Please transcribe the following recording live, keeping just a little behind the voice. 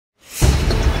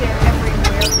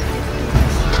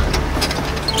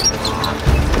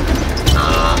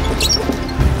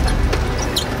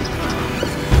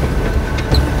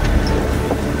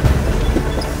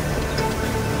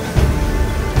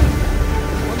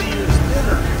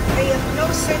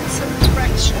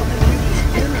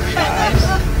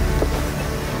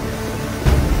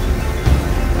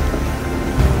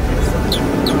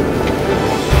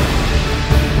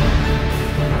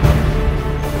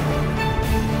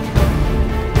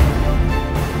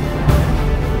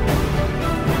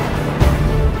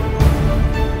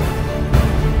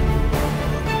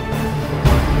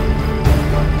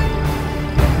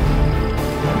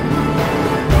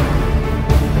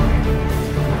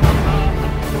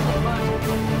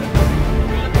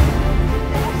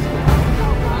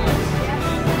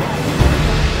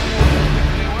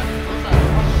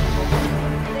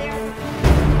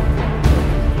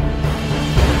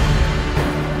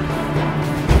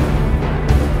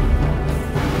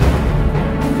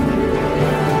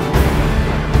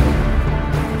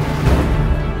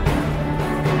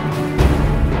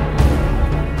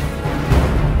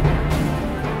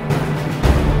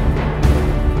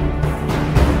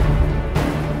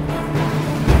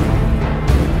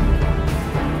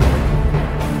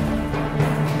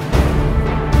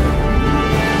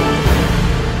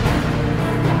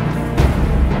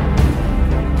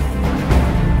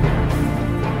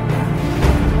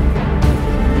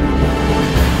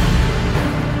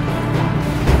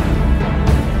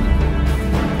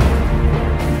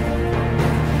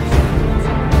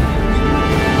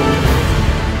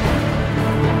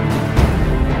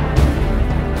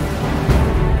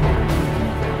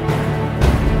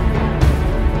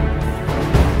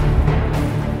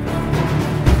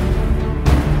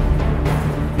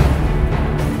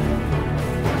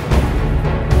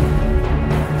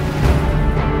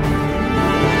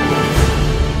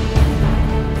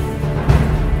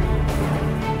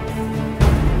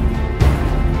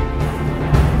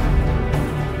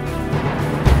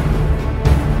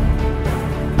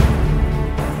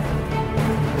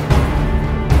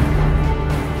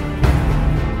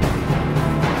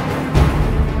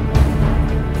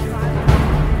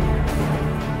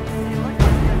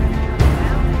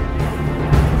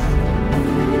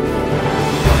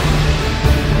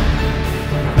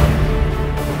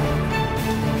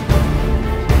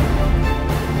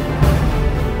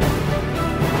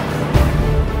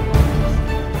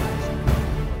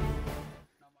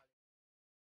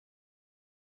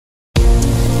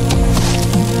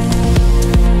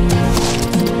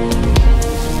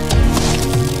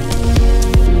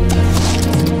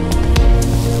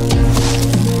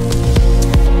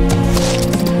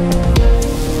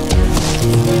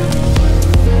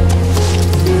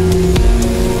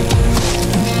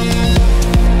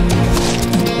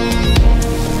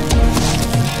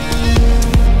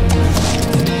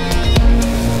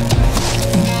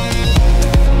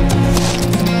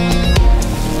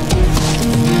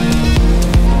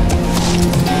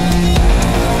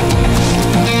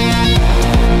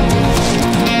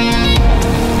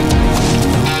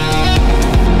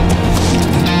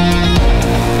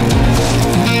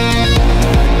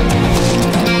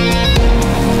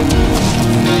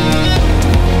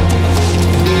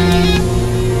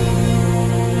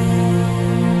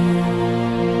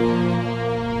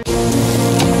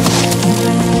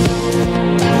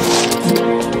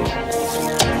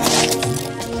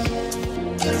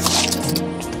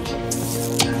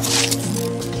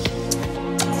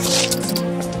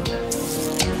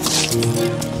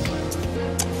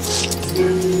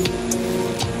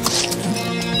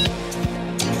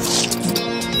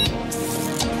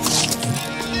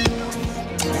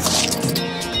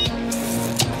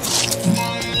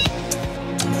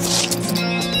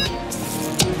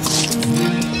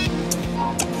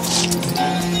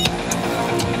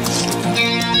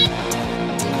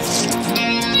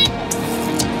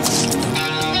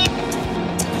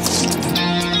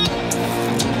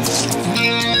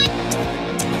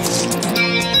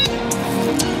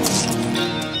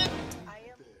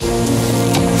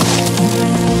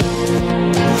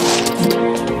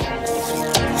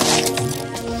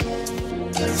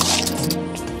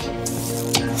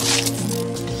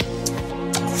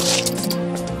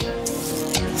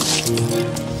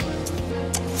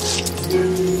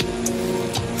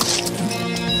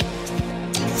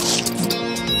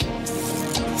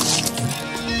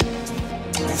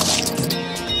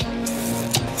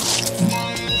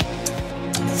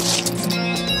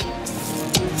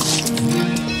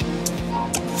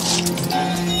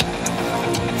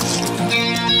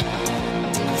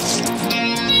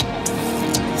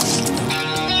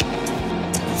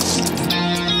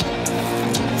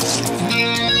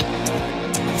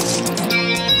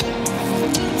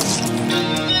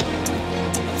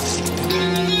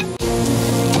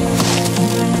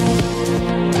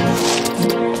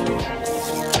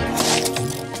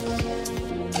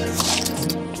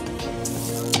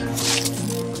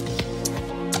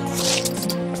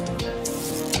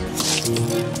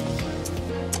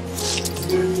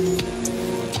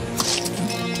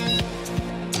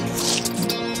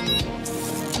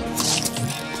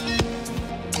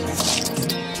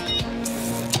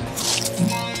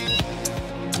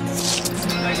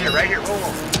Right here, hold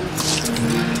on.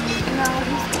 No,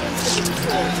 he's going to the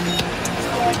pool.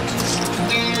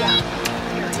 Yeah.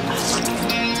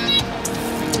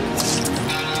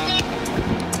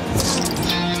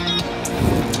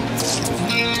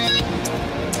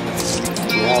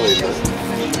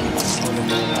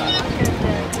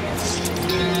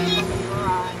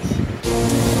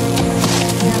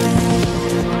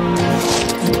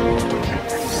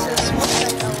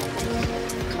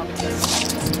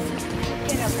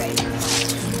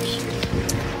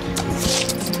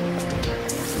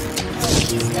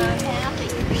 He's not happy.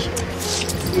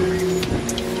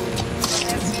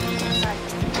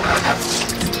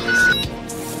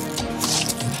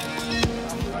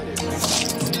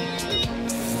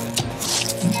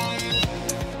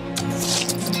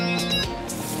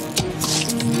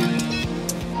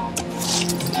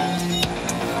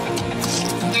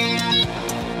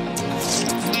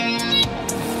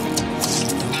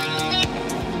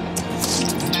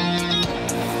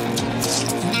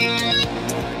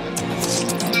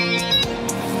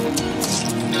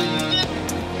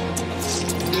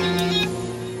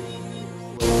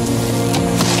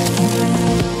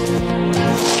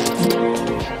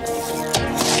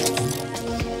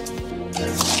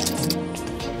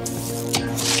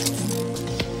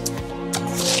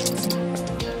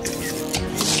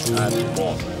 And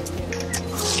born.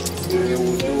 They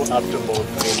will do up to about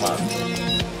 3 months.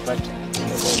 But in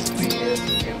about 3 years,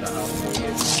 3.5, 4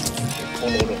 years, they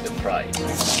fall out of the pride.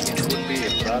 It could be a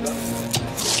brother, a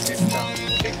sister,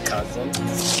 a cousin,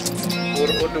 or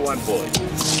only one boy.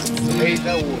 So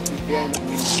either would be a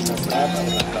brother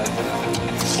or a cousin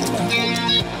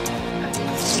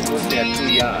because they are too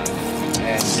young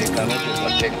and they cannot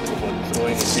overtake or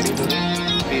throwing a territory.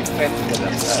 They fend for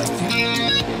themselves.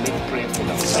 They make prey for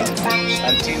themselves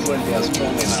until when they are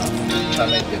strong enough to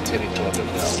challenge the territory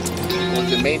well. Because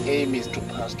the main aim is to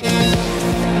pass to them.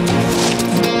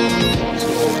 So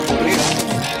for real.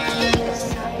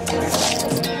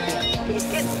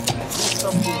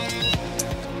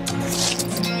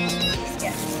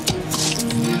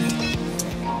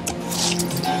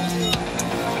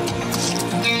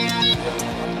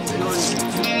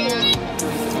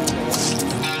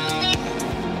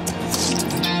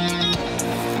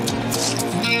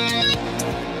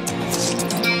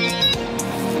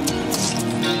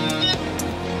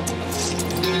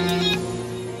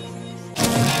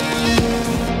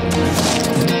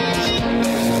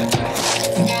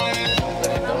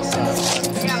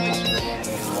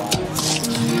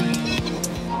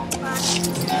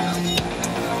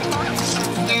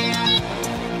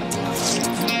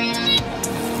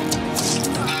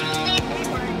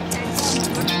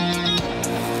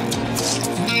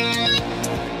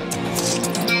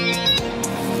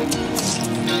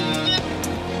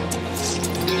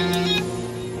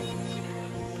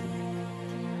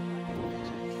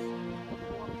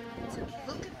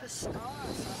 Look at the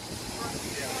stars.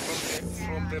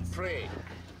 From the prey.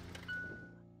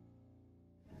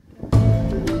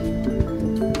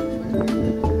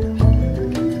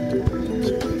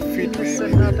 Feet This is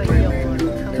maybe another prey yellow one.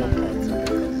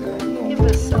 Give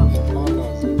us some.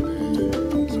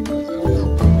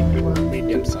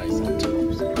 Medium size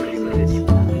antelopes.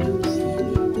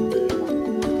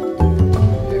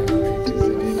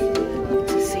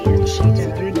 To see it, she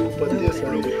did.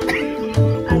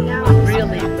 And now I'm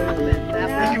really moving.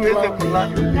 That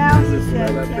was now he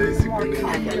said it's more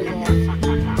comfortable.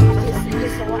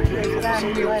 It's a lot like that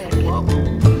leg.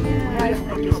 Now I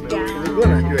think it's down.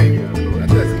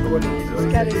 He's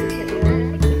got his kid.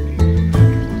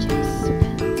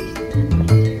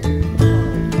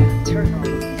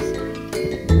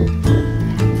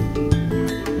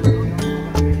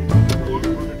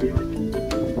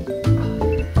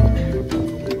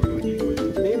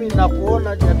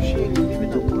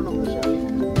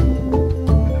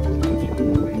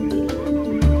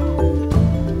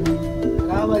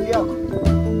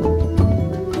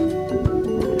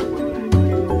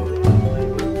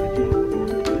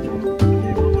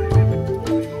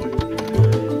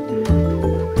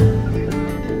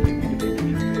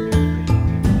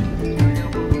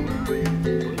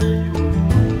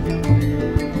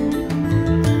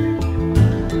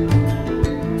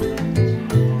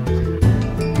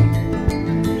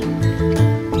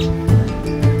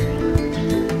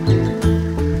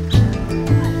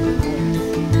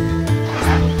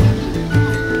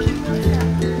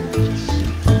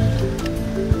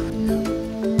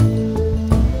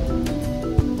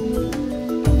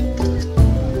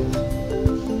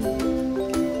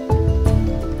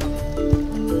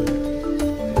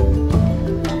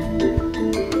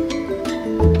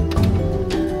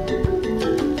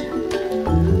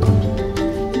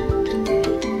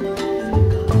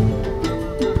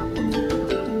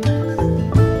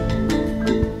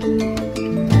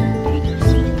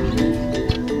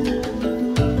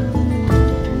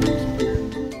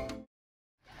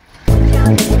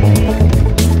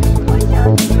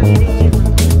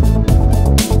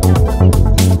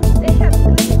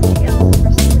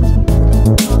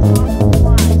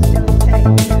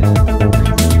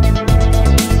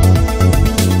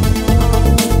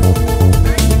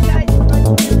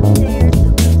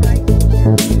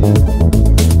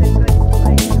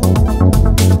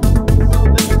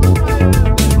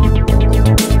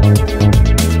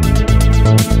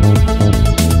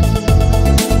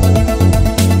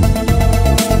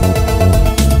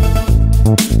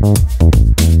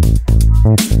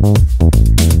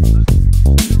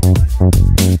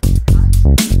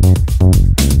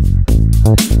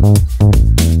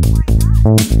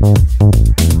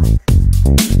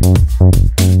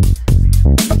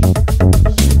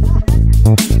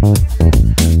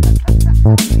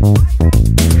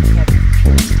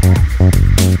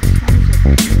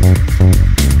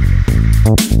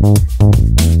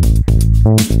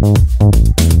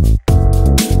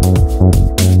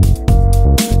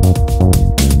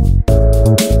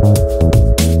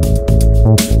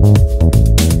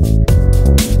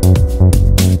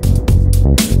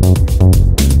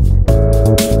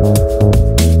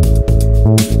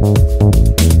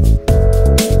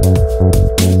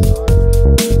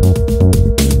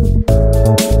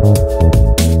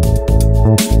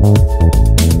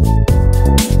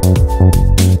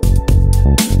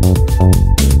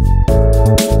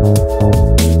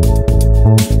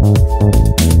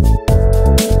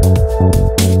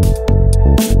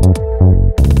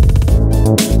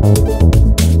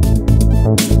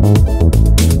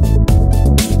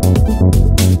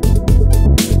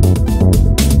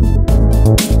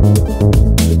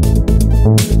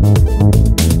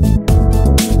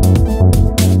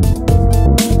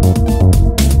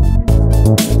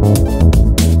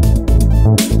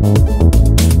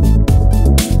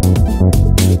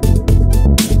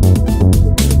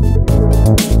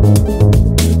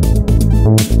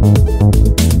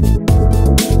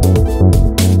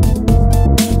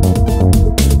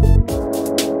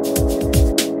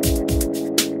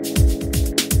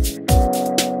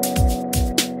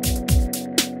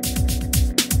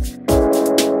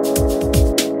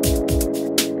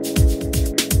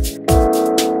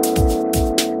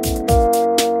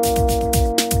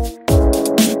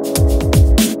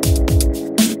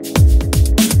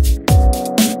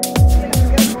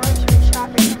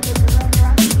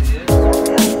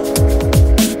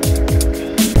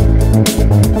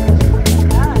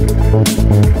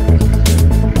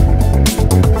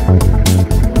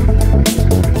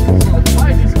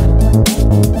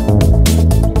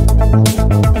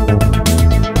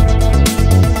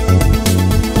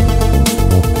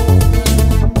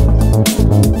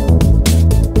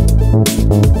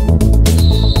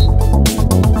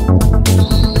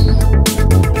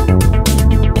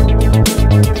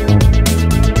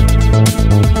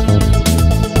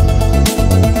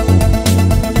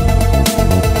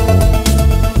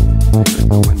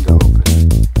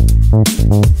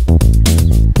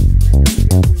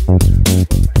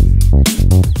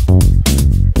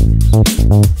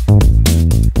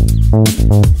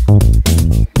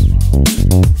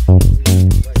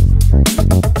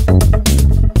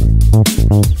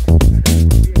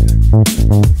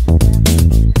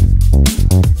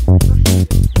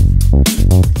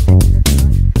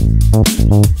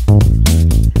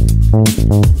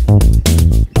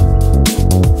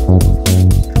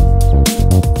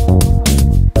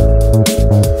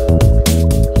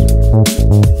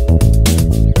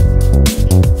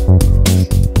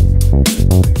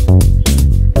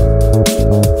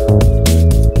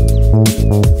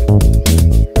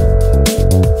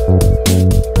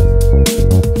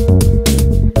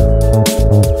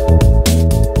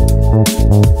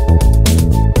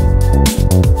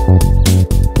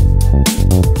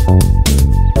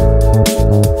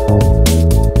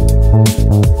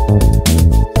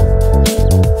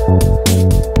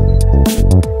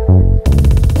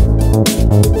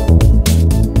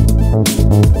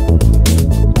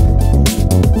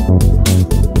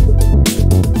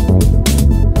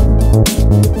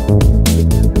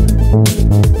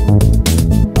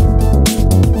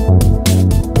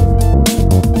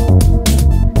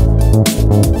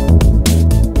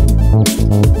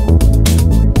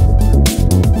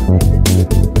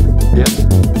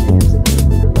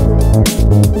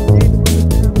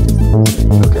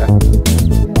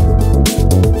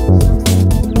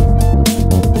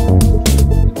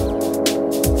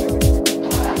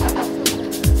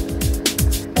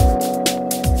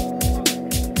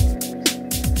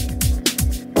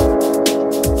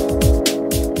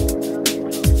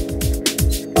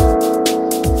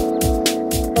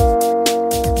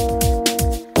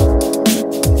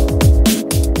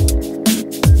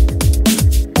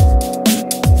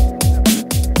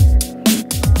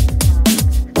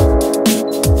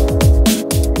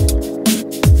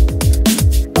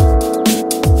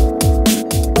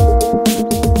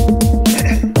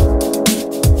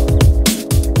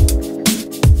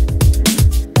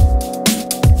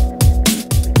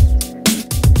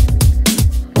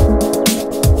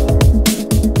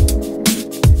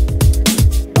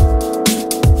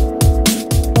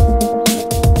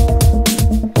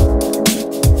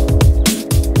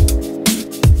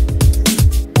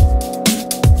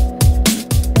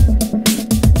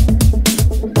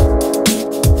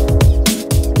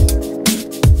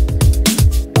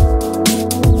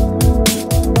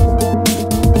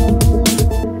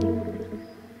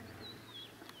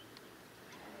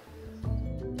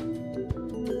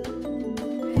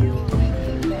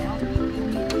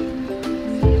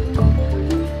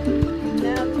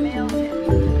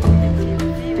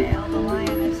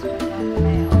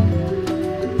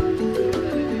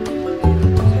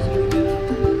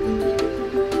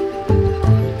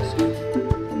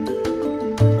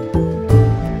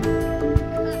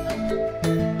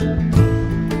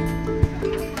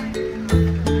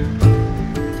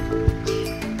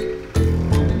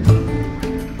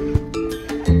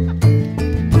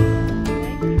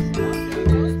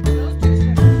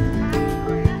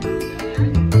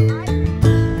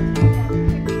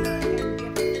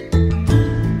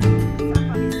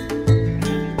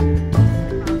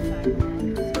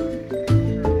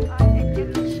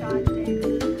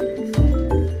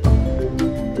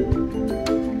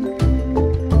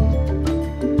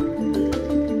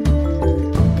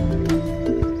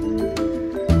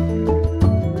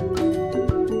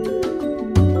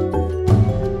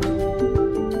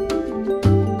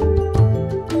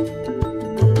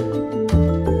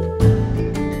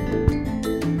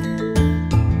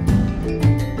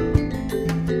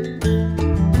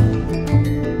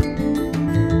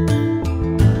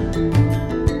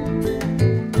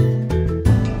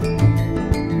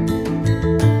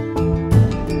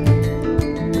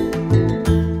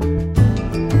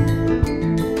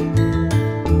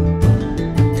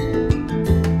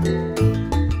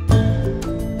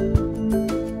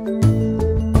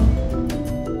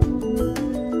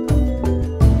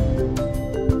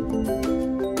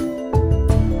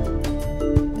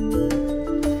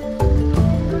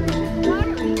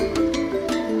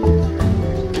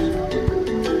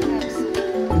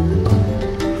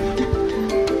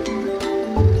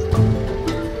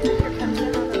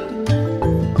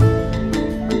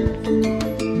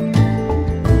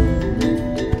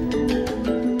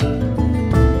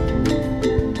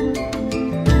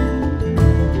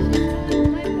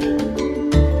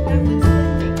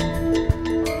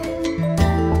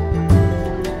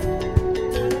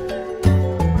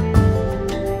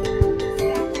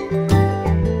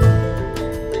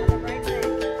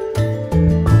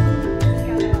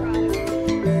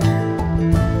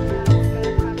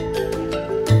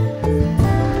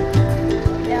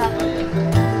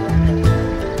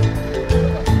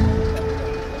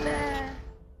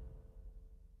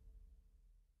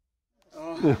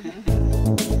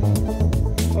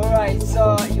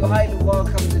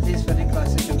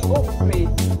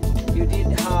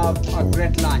 have a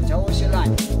great lunch. How was your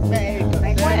lunch? Very good.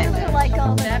 I went like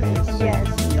all that. Yes.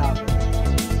 Yeah.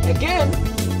 Again,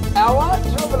 our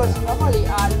travelers normally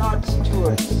are not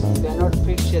tourists. They are not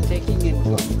picture taking in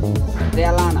tour. They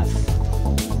are learners.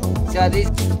 So this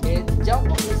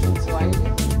Jambo is in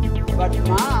Swahili, but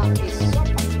Ma is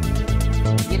sopa.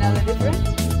 You know the difference?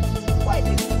 Quite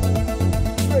different.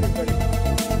 Very, very different.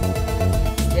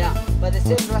 Yeah, but the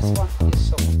same restaurant is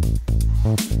sopa.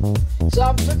 So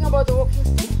I'm talking about the walking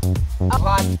stick.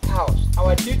 Our house,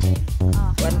 our duty.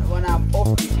 When I'm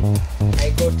off duty,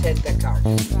 I go take the cow.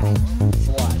 Right.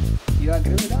 Why? You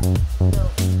agree with that?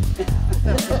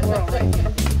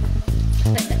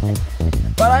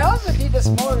 But I also did a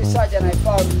small research and I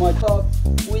found my dog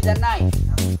with a knife.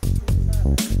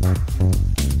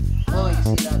 Oh, you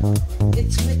see that?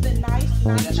 It's with the knife,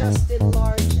 not just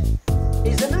enlarging.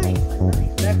 It's a knife.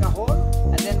 Like a hole,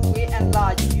 and then we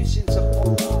enlarge using some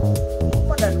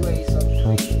modern ways of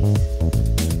doing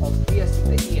of piercing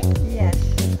the ear. Yes.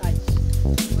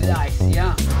 With ice,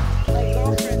 yeah. My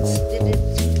girlfriends did it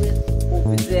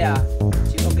Over there,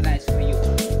 she organized for you.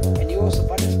 And you also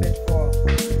participate for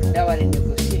dowry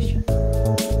negotiation.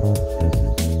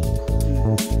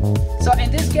 So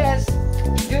in this case,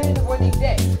 during the wedding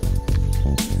day,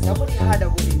 somebody had a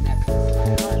wedding necklace.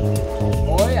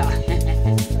 Oh yeah.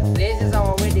 This is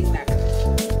our wedding necklace.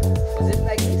 Was it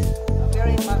like this?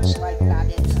 very much like that.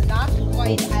 It's not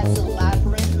quite as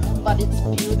elaborate, but it's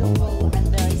beautiful and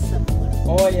very simple.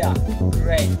 Oh yeah,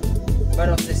 great. But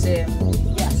of the same.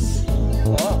 Yes.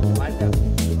 Oh, wonderful.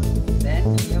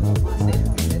 Then you have a massive.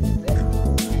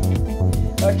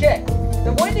 Okay,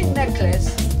 the wedding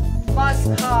necklace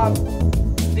must have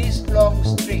these long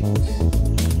strings.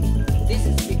 This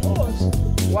is because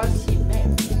once he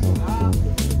met her,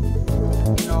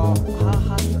 you know, her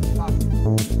husband family,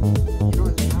 you know,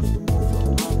 they have to move from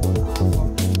her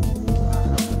family to her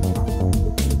husband family.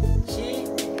 She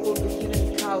will be given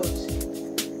cows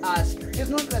as, it's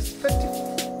not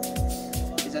respectful.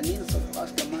 It's an insult to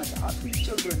ask a mother, how many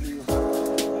children do you have?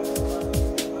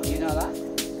 You know that?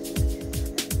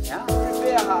 Yeah,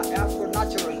 prepare her for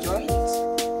natural joints.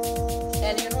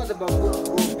 And you know the bamboo will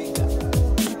grow bigger.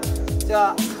 So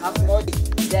have more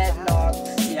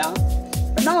deadlocks, yeah.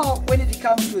 But now when it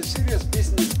comes to a serious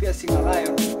business piercing a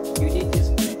lion, you need this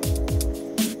blade.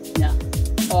 Yeah.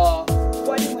 Or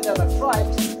fighting with other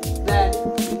tribes, then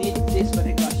you need this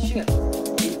particular shield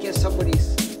in case somebody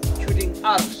is shooting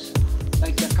arrows,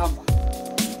 like the Kamba.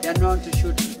 They are known to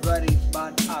shoot very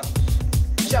bad arrows.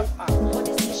 Sharp arrows. What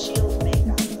is the shield made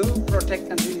of? To protect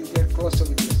until you get closer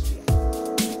with your spear.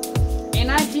 In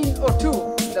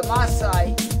 1902, the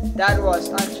Maasai, that was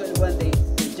actually when the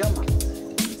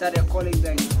Germans started calling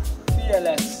them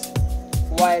fearless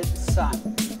wild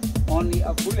son. Only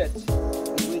a bullet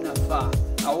will win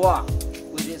a war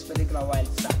with this particular wild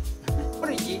son.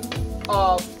 Origin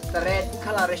of the red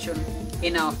coloration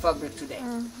in our fabric today.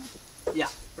 Yeah,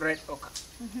 red ochre.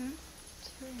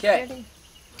 Okay.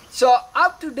 So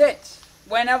up to date,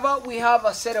 whenever we have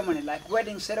a ceremony, like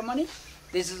wedding ceremony,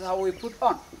 this is how we put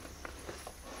on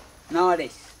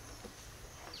nowadays.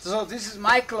 So this is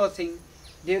my clothing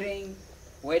during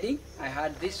wedding. I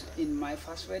had this in my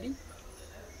first wedding.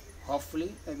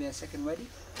 Hopefully, maybe a second wedding.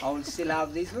 I will still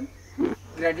have this one.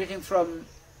 Graduating from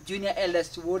junior elders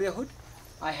to warriorhood,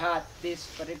 I had this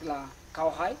particular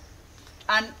cowhide.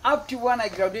 And up to when I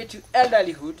graduate to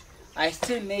elderlyhood, I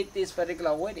still need this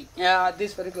particular wedding,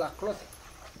 this particular clothing.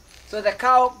 So the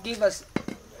cow gives us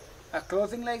a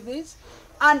clothing like this.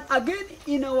 And again,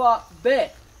 in our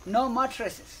bed, no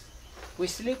mattresses. We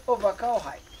sleep over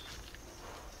cowhide.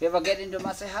 You ever get into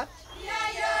Maasai hut? Yeah,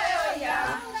 yeah,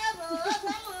 yeah.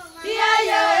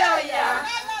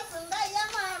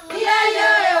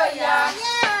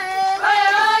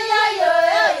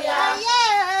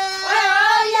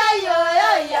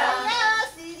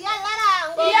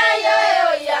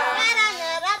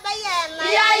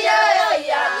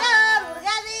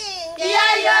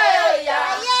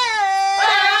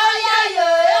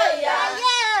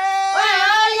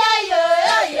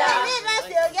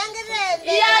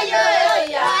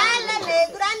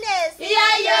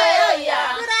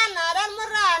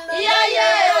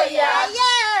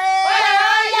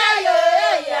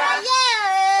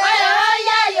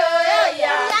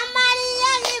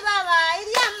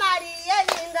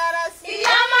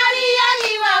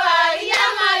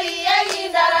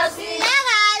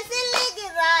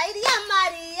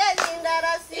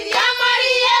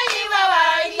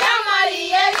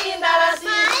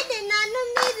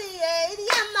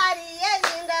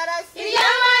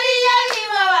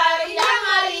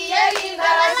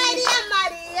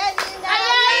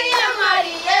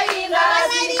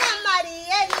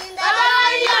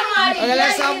 Okay,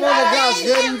 let's have all the girls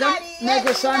join them. Make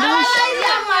a sandwich.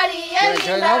 Yeah,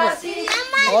 join over.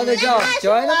 All the girls,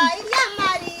 join them.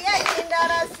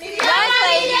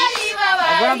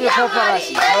 I'm going to be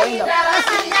paparazzi. Join them.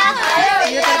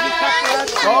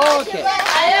 Okay.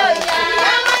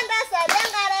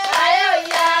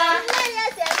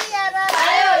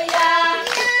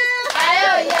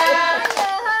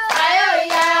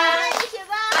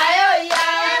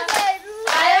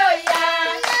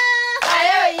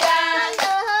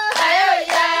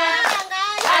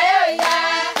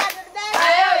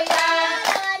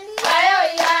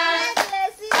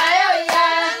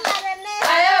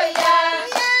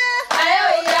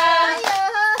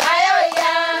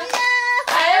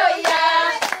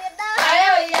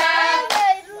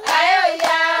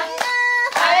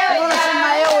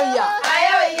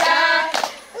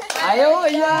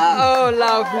 Oh,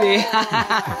 lovely.